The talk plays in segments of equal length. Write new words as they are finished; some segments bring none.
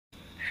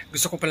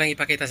Gusto ko palang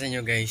ipakita sa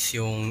inyo guys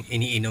yung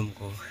iniinom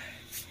ko.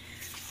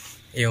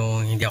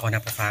 Yung hindi ako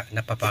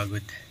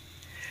napapagod.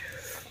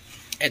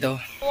 Ito.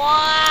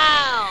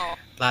 Wow!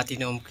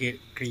 Platinum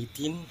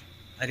Creatine.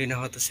 I don't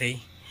know how to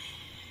say.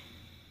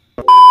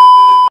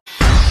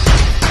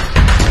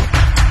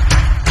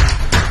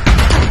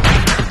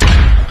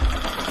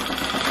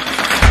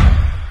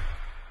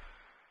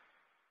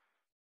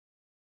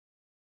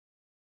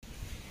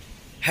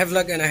 Hi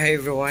vlog and hi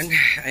everyone,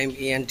 I'm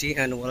ENT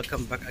and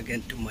welcome back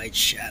again to my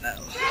channel.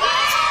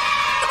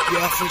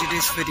 Yeah, for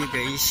today's video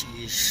guys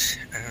is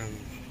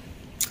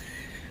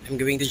I'm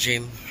going to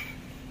gym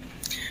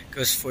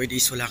because 4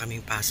 days wala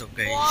kaming pasok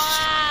guys.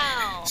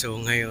 Wow! So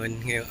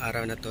ngayong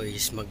araw na to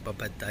is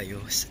magbabad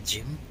tayo sa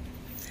gym.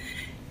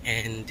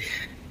 And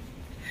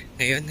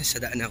ngayon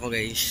nasa daan ako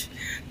guys,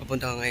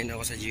 papunta ngayon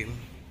ako sa gym.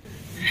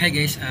 Hi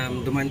guys,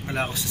 dumaan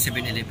pala ako sa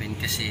 7-Eleven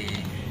kasi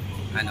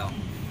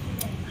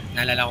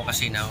naalala ko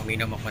kasi na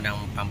uminom ako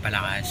ng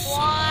pampalakas. So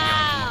hindi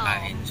ako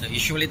kumakain. So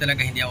usually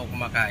talaga hindi ako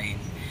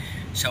kumakain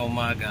sa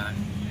umaga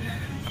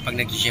kapag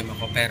nag-gym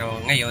ako.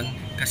 Pero ngayon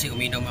kasi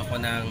uminom ako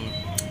ng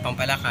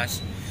pampalakas,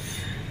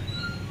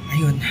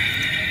 ayun,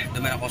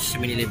 dumaan ako sa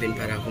 7-Eleven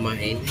para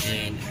kumain.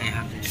 And I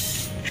have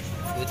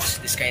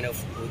this kind of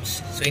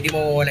foods. So hindi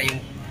mawawala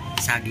yung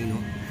saging,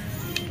 no?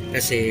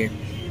 Kasi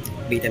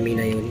vitamin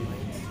na yun.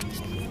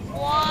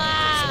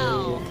 Wow! So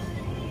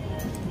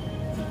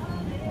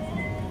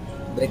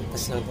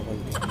breakfast lang ito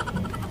konti.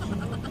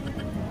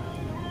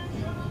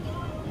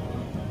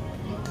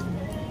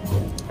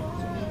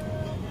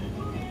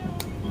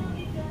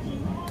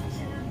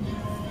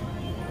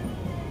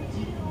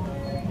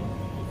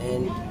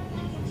 And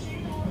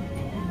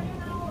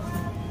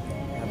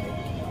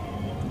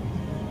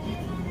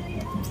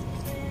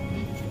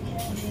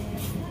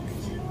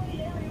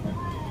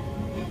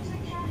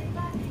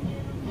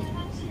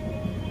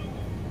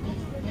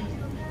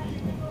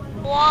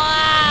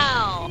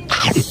wow!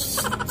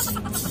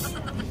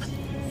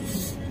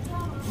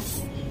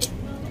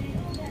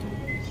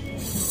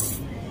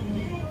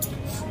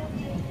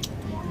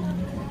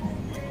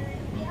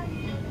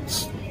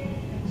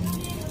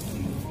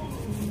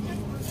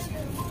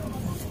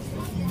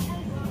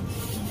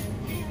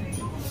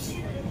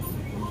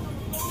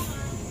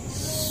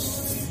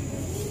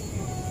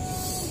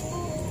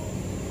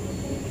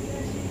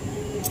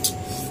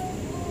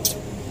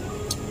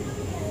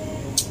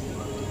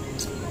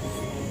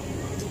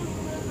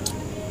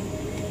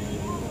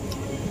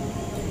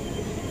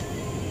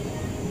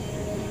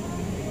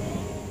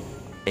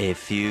 A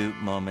few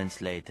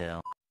moments later.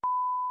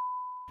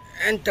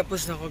 And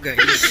tapos na ako guys.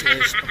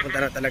 Yes,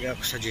 papunta na talaga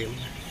ako sa gym.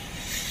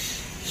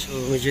 So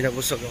medyo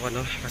nabusog ako,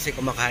 no? Kasi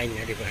kumakain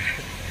nga, di ba?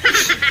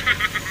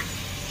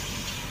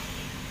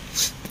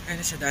 Ay,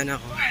 nasa daan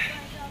ako.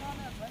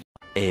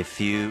 A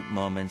few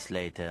moments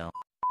later.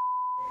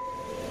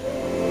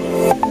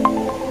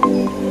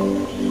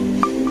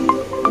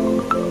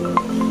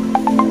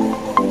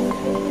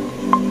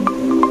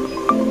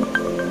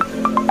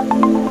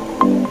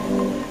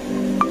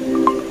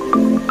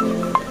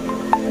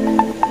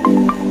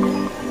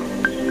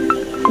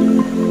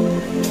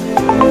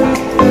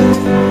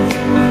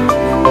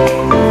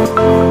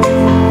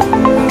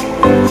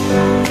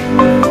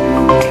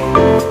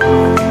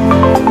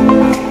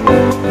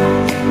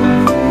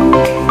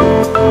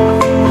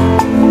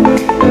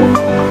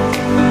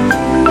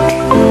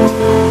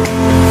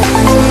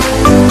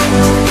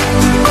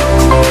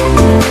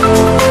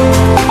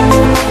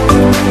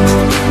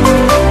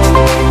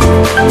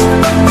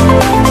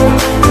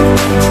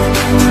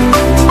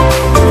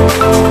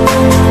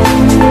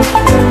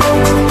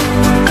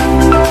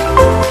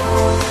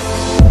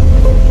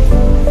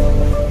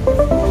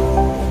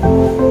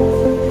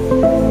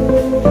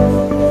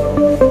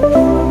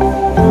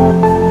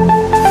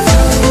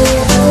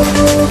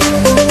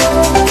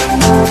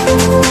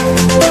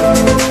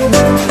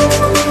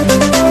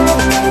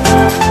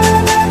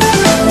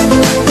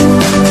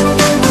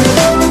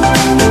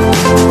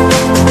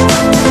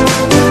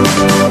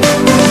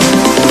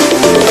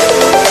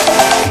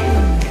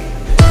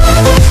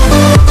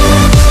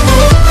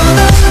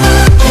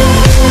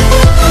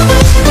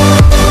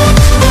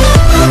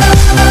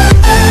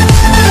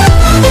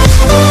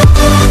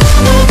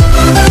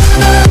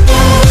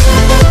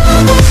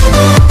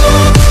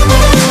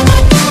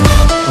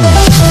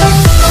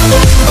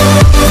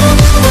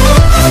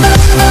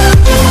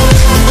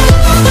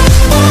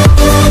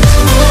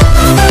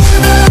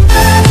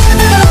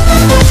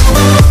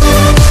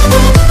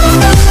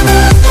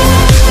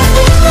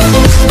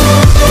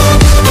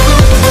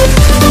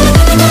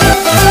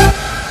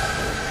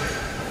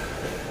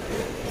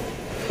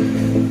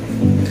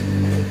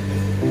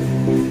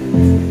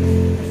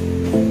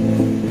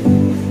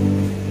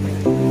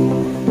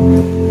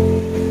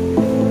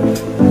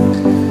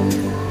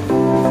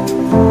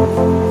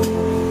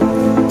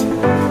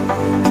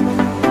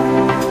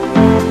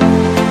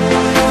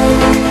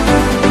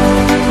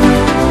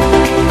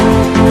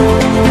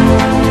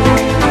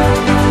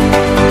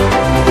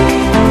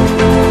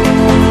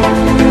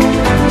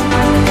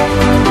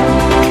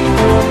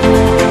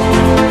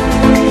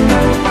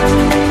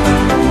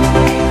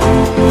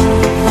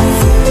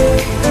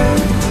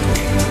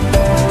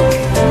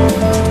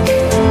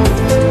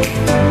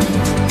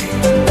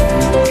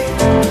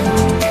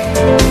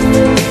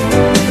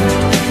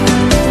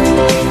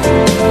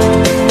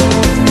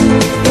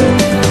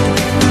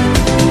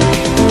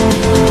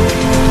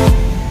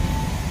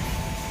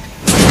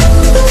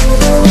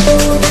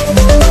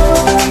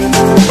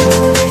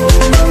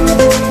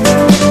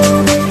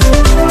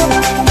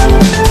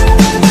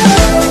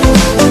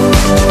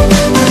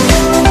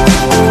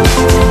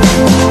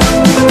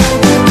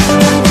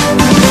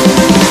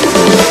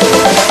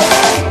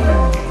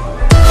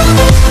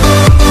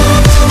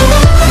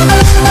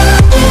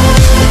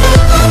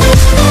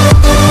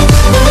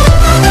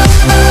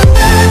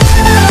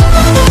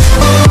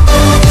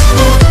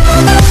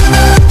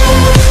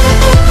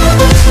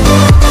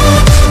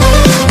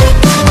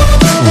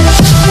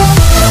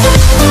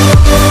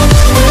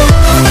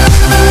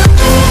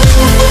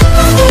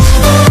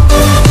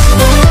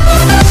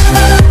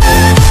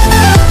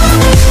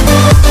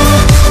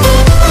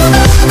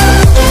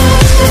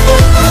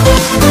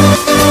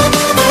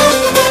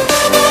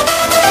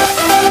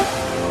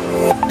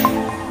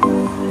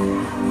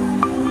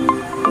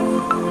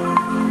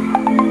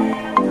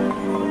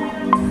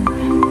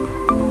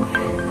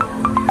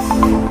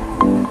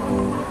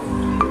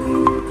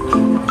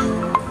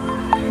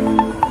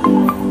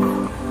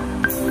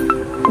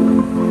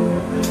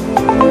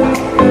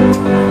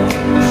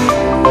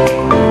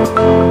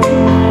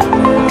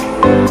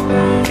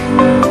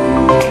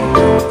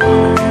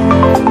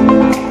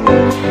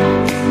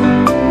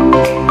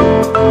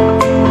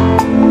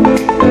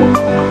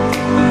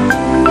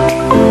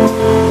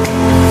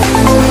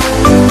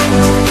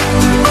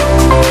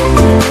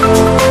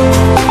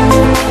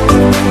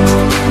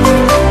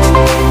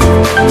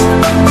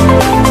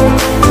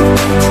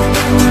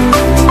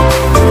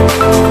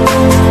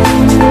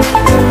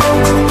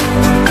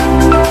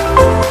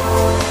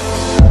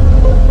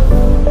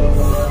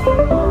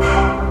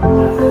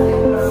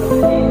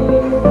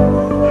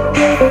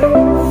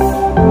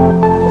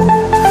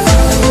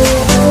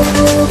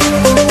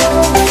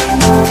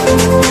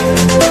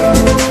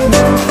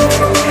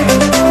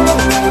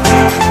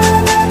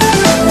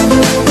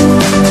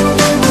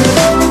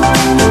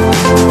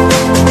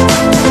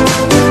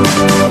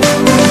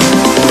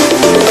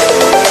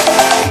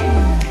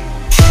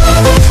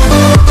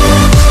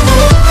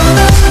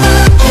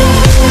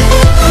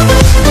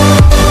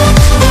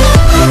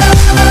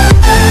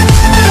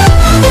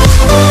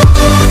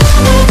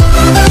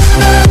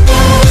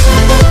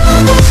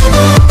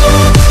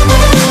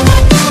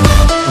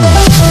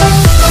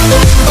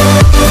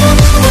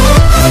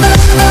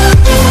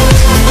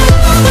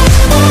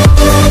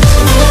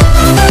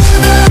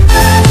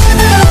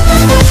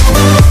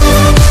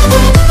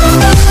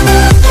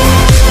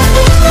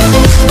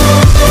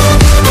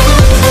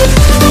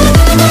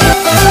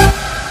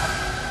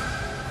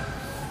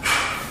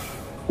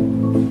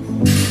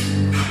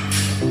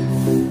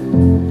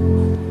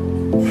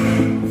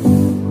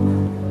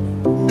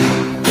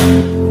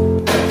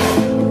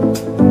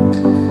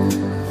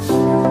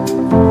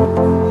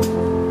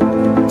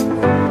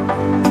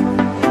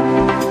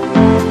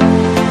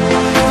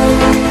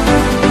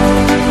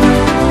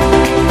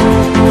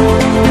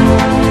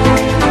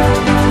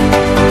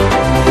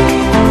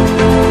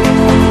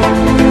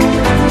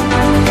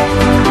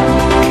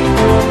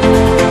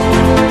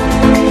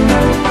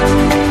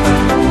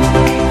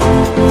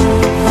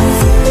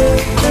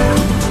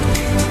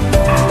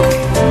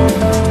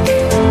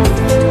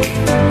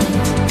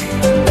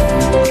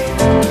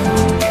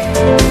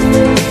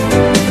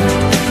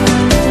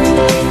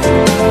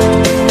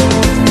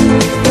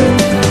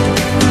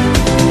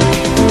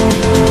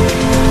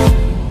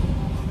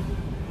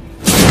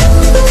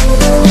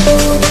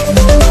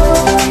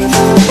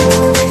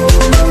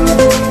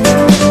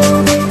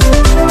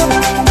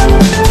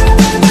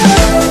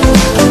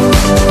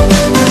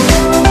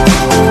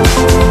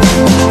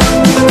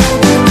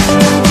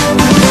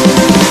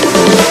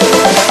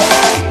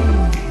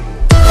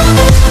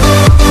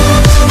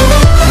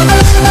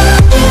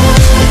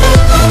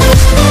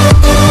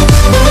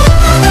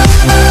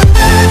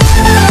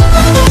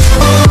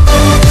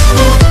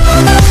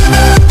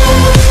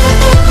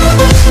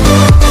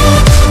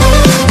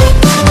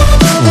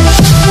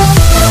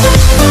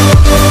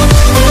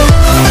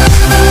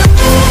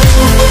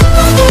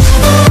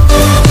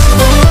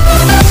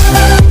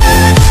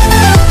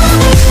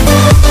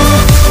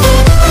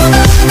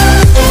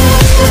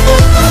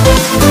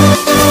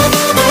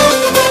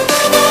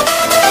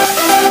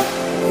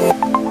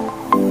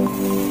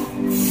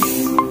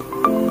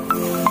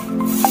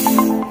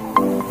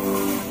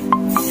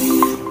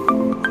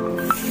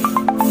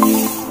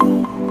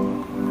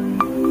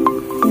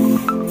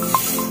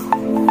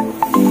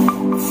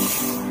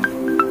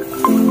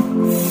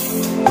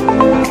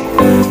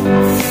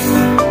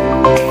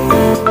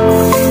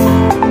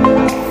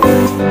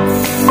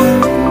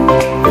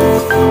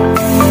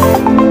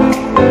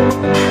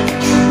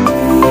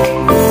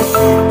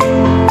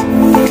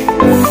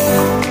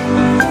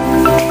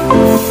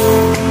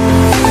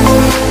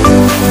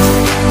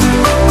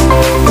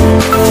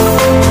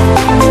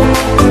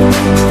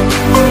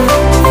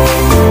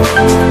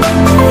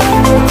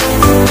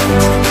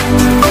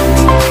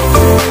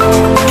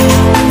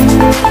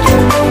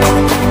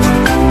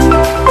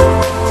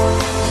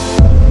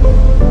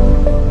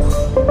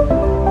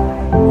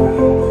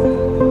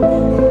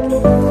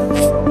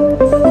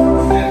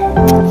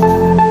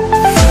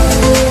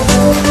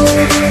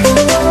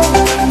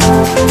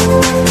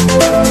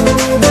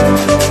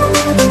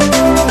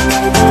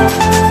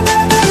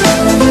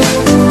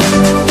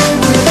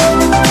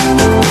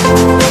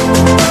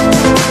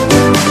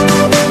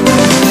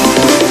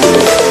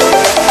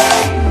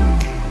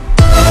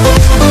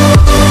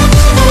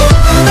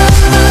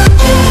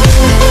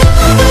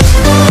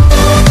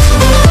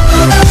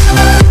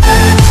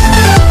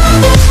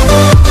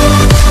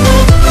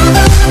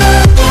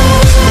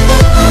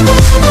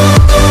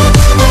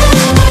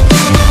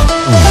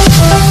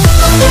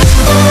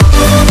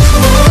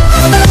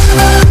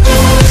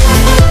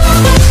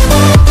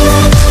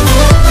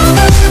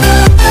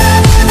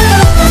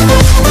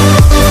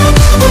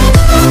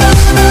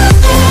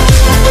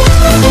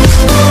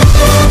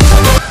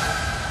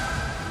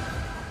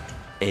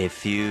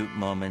 few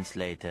moments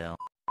later.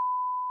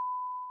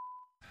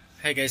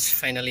 Hi guys,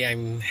 finally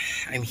I'm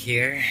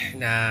here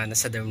na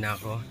nasa dorm na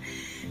ako.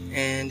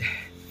 And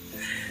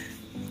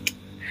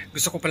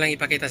gusto ko palang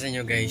ipakita sa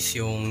inyo guys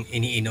yung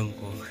iniinom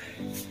ko.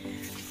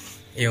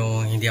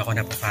 Yung hindi ako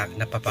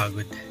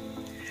napapagod.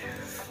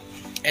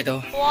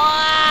 Ito.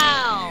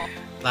 Wow!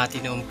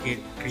 Platinum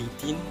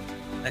Creatine.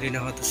 I don't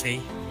know how to say.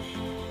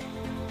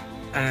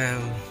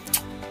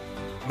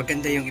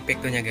 Maganda yung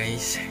epekto niya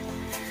guys.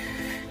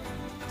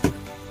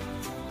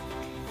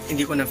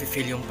 Hindi ko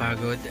na-feel yung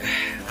pagod.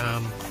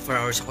 4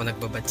 hours ako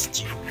nagbabad sa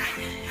gym.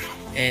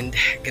 And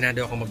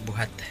ganado ako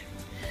magbuhat.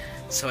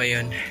 So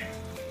ayun.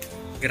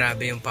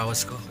 Grabe yung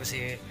pause ko.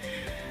 Kasi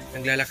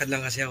naglalakad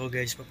lang kasi ako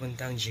guys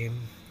papuntang gym.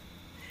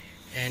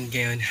 And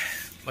ngayon,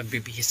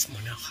 magbibihis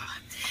muna ako.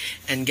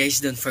 And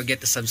guys, don't forget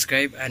to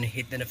subscribe and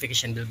hit the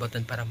notification bell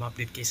button para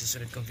ma-update kayo sa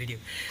susunod kong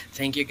video.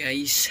 Thank you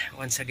guys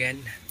once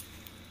again.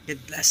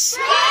 God bless.